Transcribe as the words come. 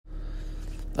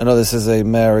I know this is a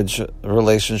marriage,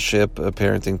 relationship, a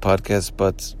parenting podcast,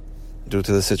 but due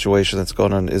to the situation that's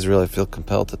going on in Israel, I feel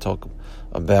compelled to talk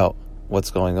about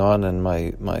what's going on and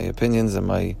my opinions and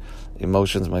my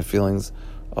emotions, my feelings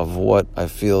of what I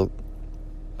feel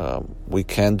we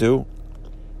can do.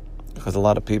 Because a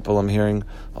lot of people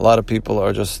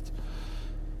are just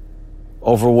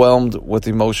overwhelmed with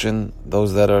emotion.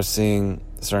 Those that are seeing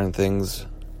certain things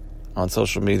on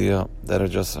social media that are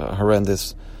just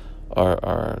horrendous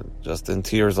are just in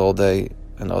tears all day,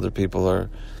 and other people are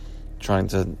trying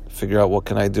to figure out, what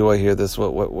can I do? I hear this,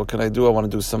 what can I do? I want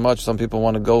to do so much. Some people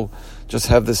want to go, just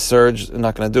have this surge, they're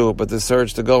not going to do it, but this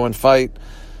surge to go and fight,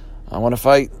 I want to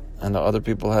fight. And other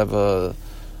people have a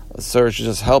surge to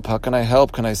just help. How can I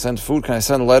help? Can I send food? Can I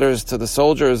send letters to the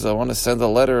soldiers? I want to send a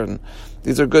letter. And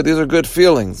these are good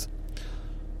feelings.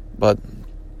 But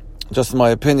just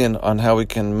my opinion on how we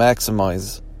can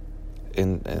maximize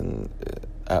in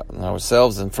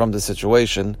ourselves and from the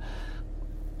situation,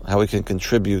 how we can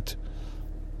contribute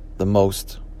the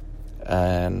most.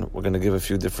 And we're going to give a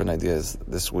few different ideas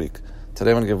this week.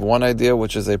 Today I'm going to give one idea,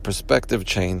 which is a perspective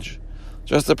change.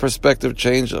 Just a perspective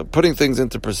change, putting things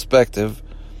into perspective,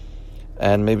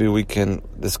 and maybe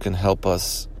this can help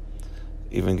us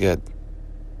even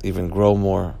grow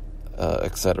more,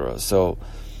 etc. So,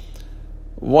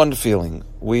 one feeling.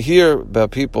 We hear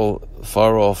about people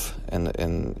far off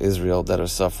in Israel that are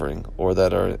suffering or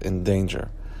that are in danger.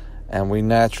 And we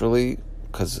naturally,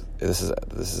 because this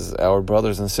is our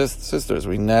brothers and sisters,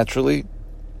 we naturally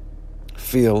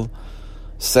feel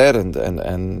saddened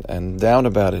and down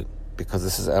about it, because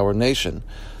this is our nation.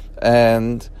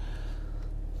 And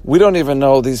we don't even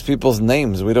know these people's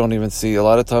names. We don't even see, a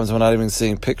lot of times we're not even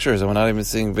seeing pictures, and we're not even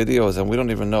seeing videos, and we don't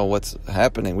even know what's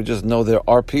happening. We just know there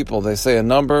are people. They say a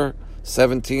number,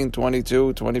 17,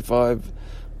 22, 25.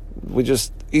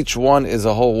 Each one is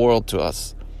a whole world to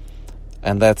us.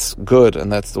 And that's good,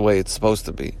 and that's the way it's supposed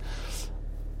to be.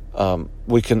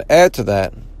 We can add to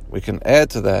that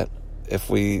if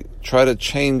we try to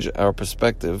change our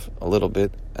perspective a little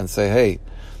bit and say, hey,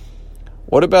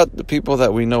 what about the people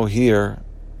that we know here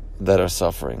that are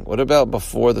suffering? What about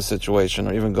before the situation,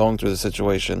 or even going through the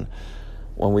situation,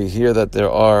 when we hear that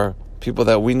there are people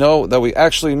that we know, that we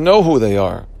actually know who they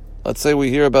are? Let's say we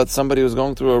hear about somebody who's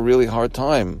going through a really hard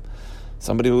time,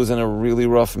 somebody who's in a really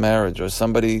rough marriage, or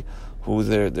somebody who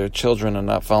their children are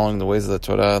not following the ways of the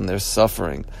Torah and they're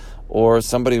suffering, or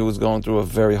somebody who's going through a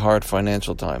very hard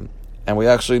financial time, and we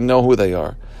actually know who they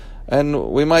are. And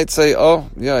we might say, oh,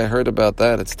 yeah, I heard about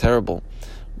that, it's terrible.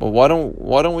 But why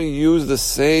don't we use the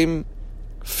same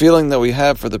feeling that we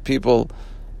have for the people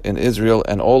in Israel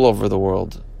and all over the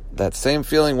world? That same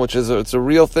feeling, which is it's a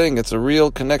real thing, it's a real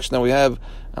connection that we have,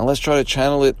 and let's try to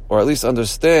channel it, or at least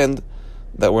understand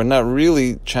that we're not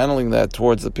really channeling that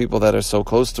towards the people that are so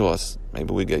close to us.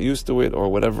 Maybe we get used to it, or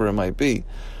whatever it might be.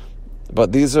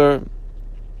 But these are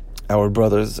our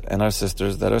brothers and our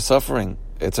sisters that are suffering.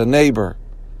 It's a neighbor.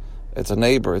 It's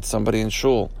somebody in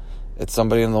shul. It's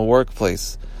somebody in the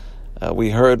workplace.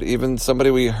 We heard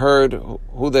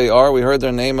who they are. We heard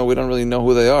their name, and we don't really know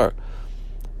who they are.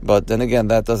 But then again,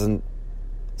 that doesn't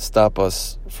stop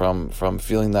us from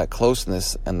feeling that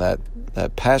closeness and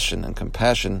that passion and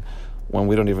compassion when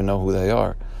we don't even know who they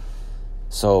are.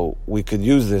 So we could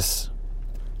use this,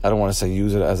 I don't want to say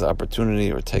use it as an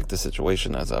opportunity or take the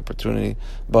situation as an opportunity,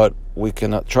 but we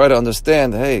can try to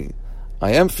understand, hey,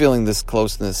 I am feeling this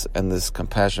closeness and this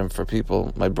compassion for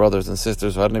people, my brothers and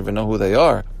sisters, who I don't even know who they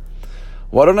are.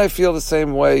 Why don't I feel the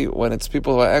same way when it's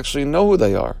people who I actually know who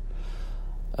they are?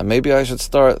 And maybe I should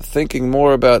start thinking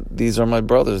more about, these are my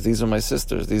brothers, these are my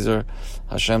sisters, these are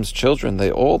Hashem's children,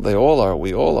 we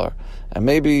all are. And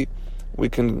maybe we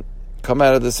can come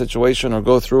out of this situation or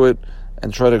go through it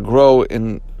and try to grow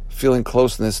in feeling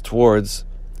closeness towards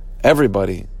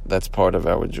everybody that's part of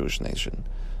our Jewish nation.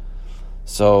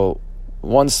 So,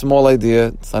 one small idea,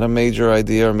 it's not a major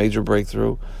idea or major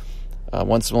breakthrough.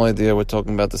 One small idea, we're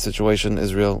talking about the situation in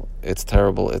Israel. It's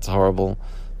terrible, it's horrible.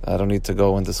 I don't need to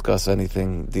go and discuss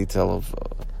detail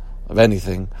of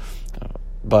anything.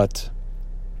 But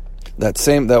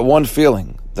that one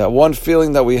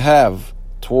feeling that we have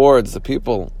towards the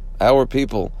people, our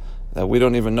people, that we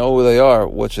don't even know who they are,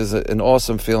 which is an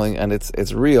awesome feeling, and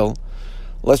it's real.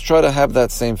 Let's try to have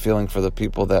that same feeling for the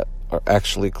people that are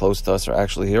actually close to us, are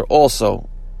actually here also,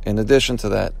 in addition to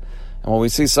that. And when we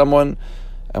see someone,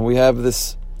 and we have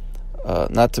this,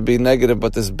 not to be negative,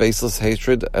 but this baseless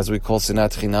hatred, as we call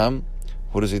sinat chinam,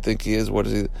 who does he think he is?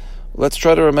 Let's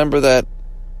try to remember that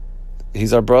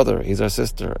he's our brother, he's our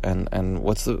sister, and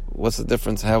what's the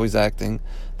difference how he's acting?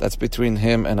 That's between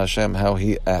him and Hashem, how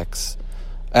he acts.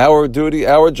 Our duty,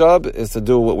 our job is to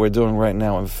do what we're doing right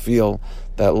now and feel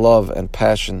that love and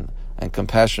passion and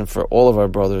compassion for all of our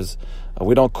brothers.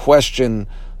 We don't question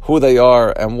who they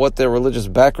are and what their religious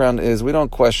background is. We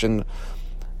don't question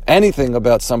anything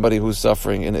about somebody who's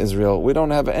suffering in Israel. We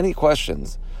don't have any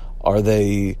questions. Are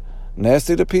they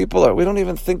nasty to people? We don't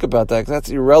even think about that, because that's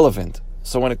irrelevant.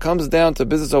 So when it comes down to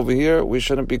business over here, we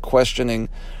shouldn't be questioning,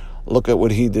 look at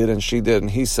what he did and she did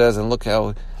and he says, and look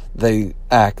how they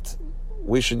act.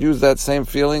 We should use that same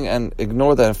feeling and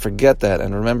ignore that and forget that,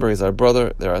 and remember he's our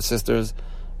brother, they're our sisters,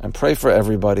 and pray for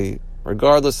everybody,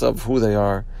 regardless of who they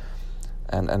are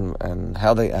and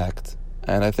how they act.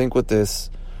 And I think with this,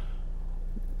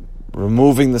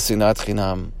 removing the sinat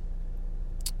chinam,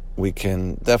 we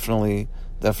can definitely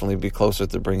be closer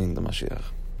to bringing the Mashiach.